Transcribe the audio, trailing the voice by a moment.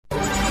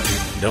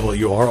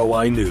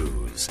WROI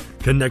News,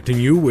 connecting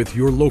you with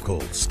your local,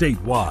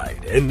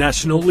 statewide, and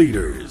national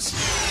leaders.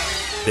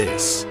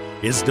 This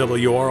is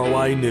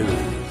WROI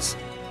News.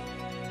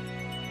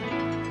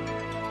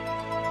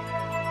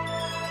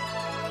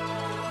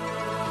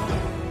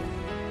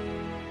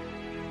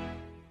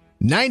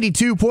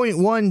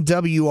 .1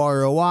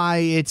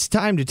 WROI, it's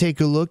time to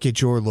take a look at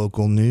your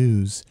local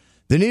news.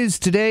 The news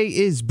today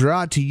is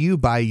brought to you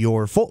by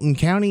your Fulton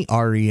County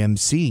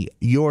REMC,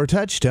 your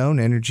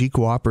Touchstone Energy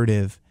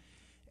Cooperative,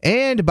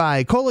 and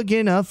by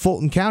Culligan of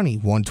Fulton County,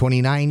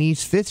 129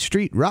 East 5th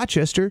Street,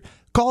 Rochester.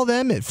 Call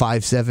them at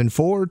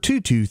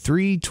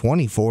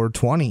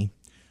 574-223-2420.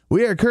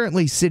 We are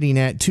currently sitting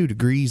at 2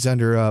 degrees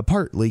under a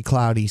partly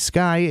cloudy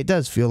sky. It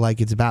does feel like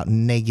it's about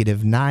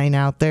 -9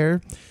 out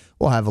there.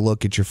 We'll have a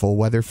look at your full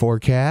weather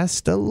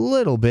forecast a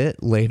little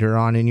bit later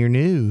on in your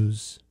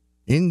news.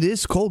 In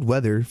this cold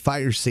weather,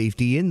 fire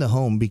safety in the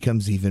home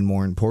becomes even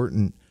more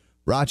important.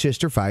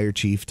 Rochester Fire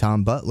Chief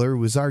Tom Butler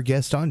was our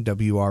guest on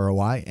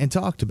WROI and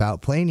talked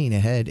about planning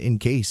ahead in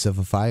case of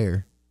a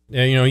fire.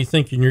 Yeah, you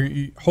think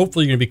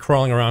hopefully you're going to be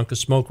crawling around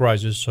because smoke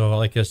rises. So,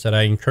 like I said,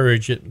 I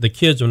encourage the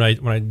kids when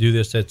I do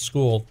this at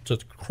school to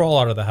crawl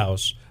out of the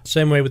house.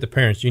 Same way with the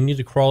parents. You need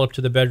to crawl up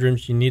to the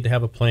bedrooms. You need to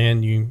have a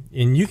plan.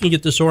 And you can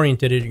get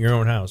disoriented in your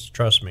own house.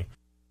 Trust me.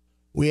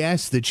 We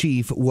asked the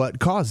chief what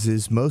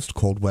causes most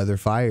cold weather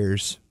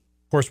fires.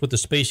 Of course, with the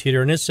space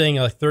heater, and it's saying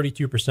like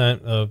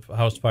 32% of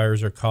house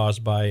fires are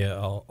caused by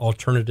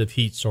alternative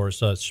heat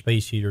source,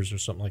 space heaters or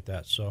something like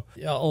that. So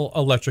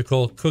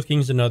electrical,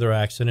 cooking's another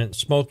accident.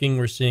 Smoking,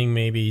 we're seeing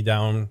maybe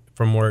down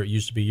from where it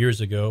used to be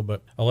years ago,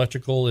 but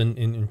electrical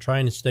and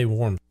trying to stay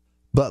warm.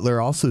 Butler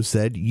also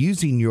said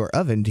using your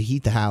oven to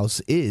heat the house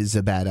is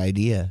a bad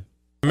idea.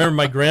 I remember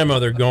my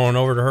grandmother going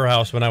over to her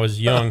house when I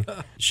was young.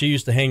 She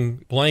used to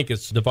hang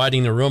blankets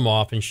dividing the room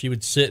off, and she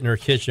would sit in her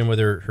kitchen with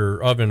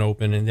her oven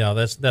open, and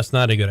that's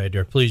not a good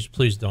idea.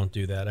 Please don't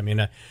do that. I mean,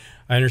 I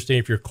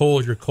understand if you're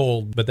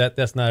cold, but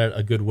that's not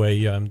a good way.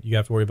 You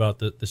have to worry about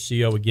the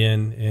CO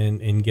again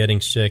and getting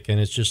sick, and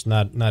it's just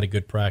not a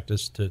good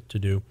practice to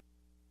do.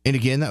 And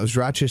again, that was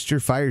Rochester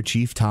Fire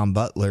Chief Tom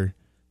Butler.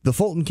 The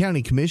Fulton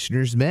County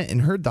Commissioners met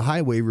and heard the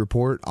highway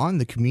report on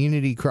the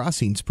community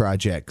crossings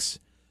projects.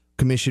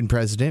 Commission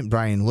President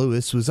Brian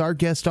Lewis was our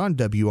guest on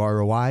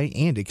WROI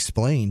and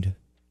explained.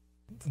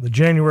 The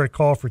January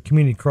call for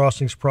community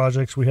crossings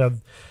projects, we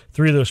have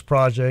 3 of those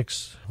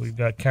projects. We've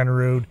got County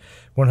Road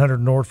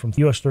 100 north from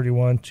US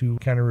 31 to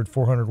County Road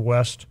 400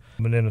 west,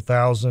 and then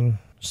 1,000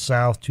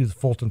 south to the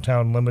Fulton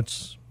town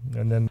limits,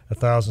 and then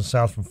 1,000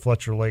 south from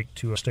Fletcher Lake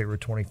to State Road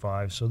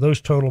 25. So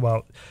those total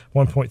about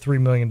 $1.3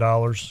 million.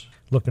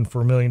 Looking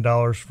for $1 million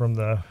from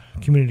the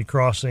community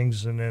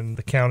crossings, and then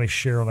the county's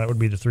share on that would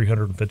be the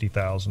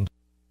 $350,000.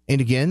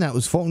 And again, that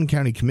was Fulton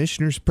County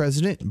Commissioners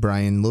President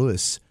Brian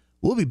Lewis.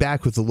 We'll be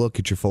back with a look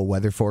at your full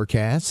weather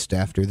forecast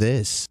after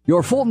this.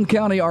 Your Fulton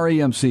County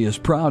REMC is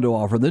proud to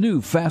offer the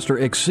new Faster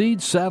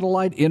Exceed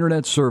satellite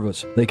internet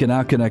service. They can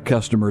now connect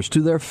customers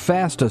to their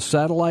fastest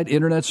satellite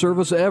internet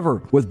service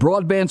ever, with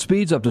broadband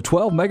speeds up to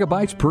 12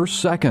 megabytes per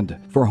second.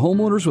 For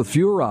homeowners with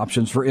fewer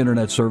options for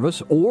internet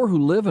service or who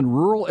live in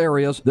rural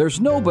areas,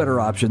 there's no better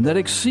option than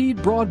Exceed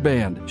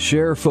Broadband.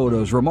 Share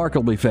photos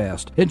remarkably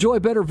fast. Enjoy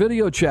better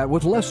video chat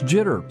with less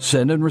jitter.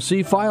 Send and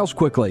receive files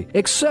quickly.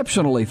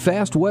 Exceptionally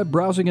fast web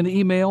browsing and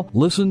email.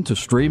 Listen to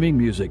streaming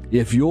music.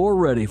 If you're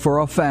ready for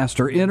a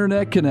faster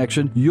internet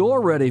connection,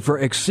 you're ready for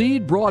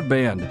Exceed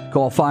Broadband.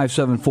 Call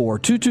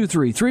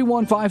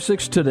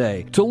 574-223-3156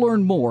 today to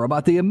learn more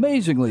about the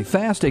amazingly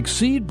fast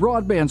Exceed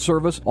Broadband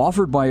service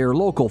offered by your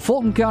local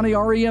Fulton County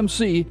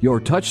REMC, your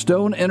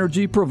Touchstone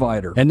Energy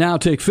provider. And now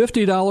take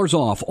 $50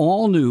 off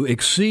all new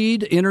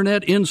Exceed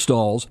internet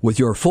installs with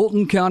your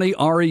Fulton County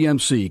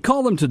REMC.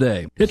 Call them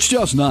today. It's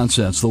just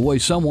nonsense the way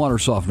some water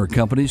softener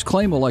companies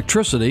claim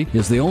electricity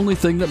is the only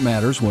thing that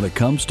matters when it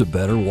comes to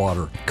better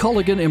water.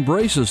 Culligan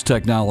embraces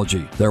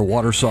technology. Their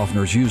water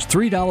softeners use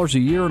 $3 a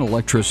year in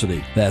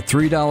electricity. That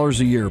 $3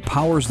 a year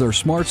powers their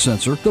smart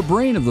sensor, the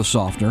brain of the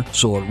softener,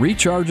 so it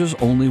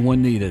recharges only when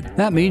needed.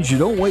 That means you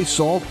don't waste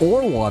salt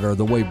or water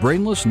the way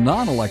brainless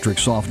non-electric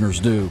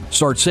softeners do.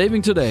 Start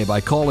saving today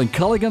by calling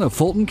Culligan of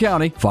Fulton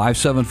County,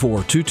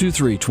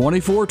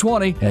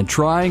 574-223-2420, and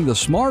trying the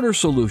smarter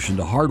solution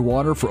to hard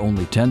water for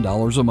only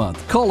 $10 a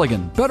month.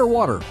 Culligan, better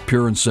water,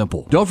 pure and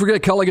simple. Don't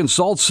forget Culligan's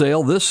salt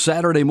sale this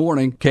Saturday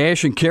morning.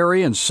 Cash and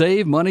carry and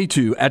save money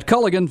too at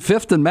Culligan,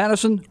 5th and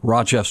Madison,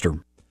 Rochester.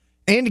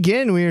 And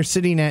again, we are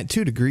sitting at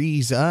 2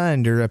 degrees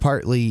under a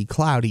partly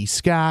cloudy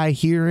sky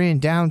here in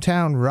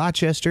downtown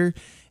Rochester.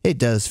 It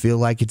does feel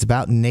like it's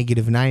about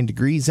 -9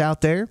 degrees out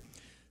there.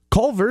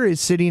 Culver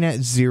is sitting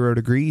at 0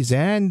 degrees,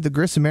 and the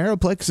Grissom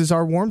Aeroplex is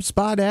our warm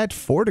spot at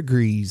 4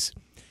 degrees.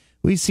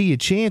 We see a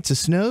chance of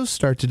snow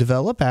start to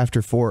develop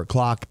after 4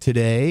 o'clock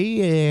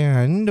today,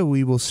 and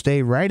we will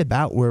stay right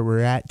about where we're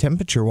at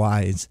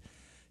temperature-wise.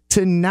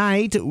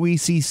 Tonight, we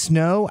see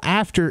snow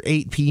after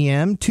 8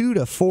 p.m. 2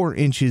 to 4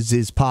 inches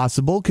is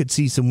possible. Could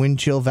see some wind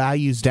chill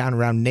values down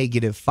around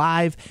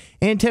 -5,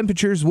 and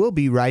temperatures will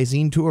be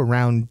rising to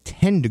around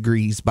 10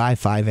 degrees by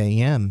 5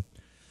 a.m.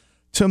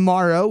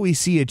 Tomorrow, we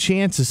see a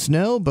chance of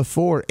snow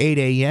before 8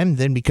 a.m.,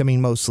 then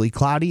becoming mostly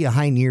cloudy, a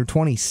high near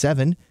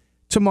 27.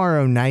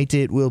 Tomorrow night,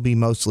 it will be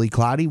mostly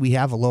cloudy. We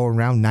have a low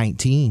around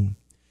 19.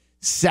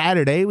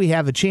 Saturday, we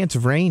have a chance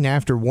of rain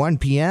after 1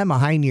 p.m., a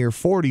high near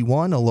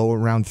 41, a low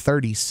around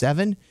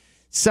 37.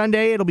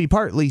 Sunday, it'll be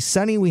partly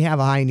sunny. We have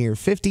a high near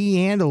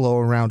 50 and a low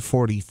around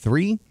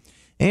 43.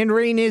 And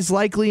rain is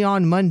likely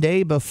on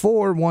Monday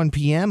before 1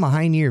 p.m., a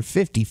high near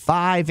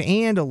 55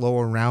 and a low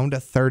around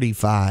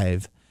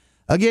 35.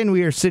 Again,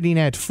 we are sitting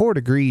at 4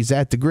 degrees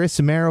at the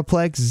Grissom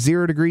Aeroplex,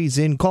 0 degrees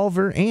in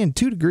Culver, and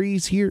 2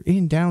 degrees here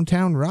in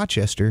downtown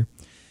Rochester.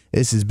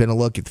 This has been a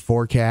look at the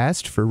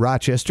forecast for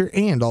Rochester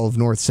and all of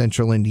north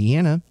central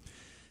Indiana.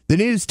 The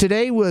news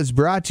today was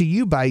brought to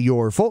you by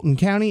your Fulton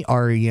County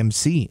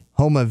REMC,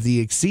 home of the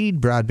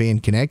Exceed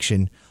Broadband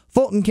Connection.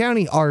 Fulton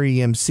County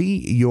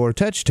REMC, your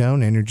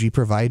touchtone energy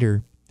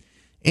provider.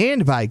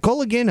 And by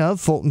Culligan of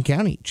Fulton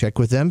County. Check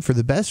with them for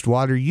the best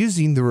water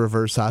using the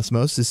reverse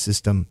osmosis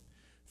system.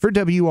 For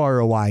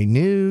WROI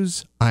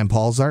News, I'm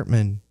Paul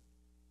Zartman.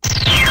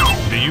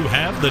 Do you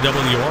have the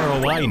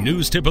WROI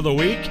News Tip of the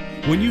Week?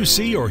 When you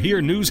see or hear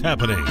news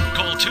happening,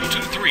 call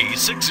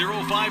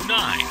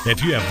 223-6059.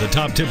 If you have the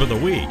top tip of the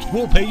week,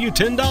 we'll pay you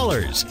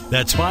 $10.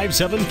 That's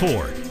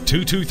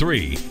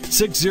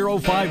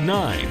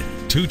 574-223-6059.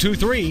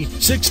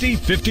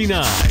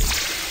 223-6059.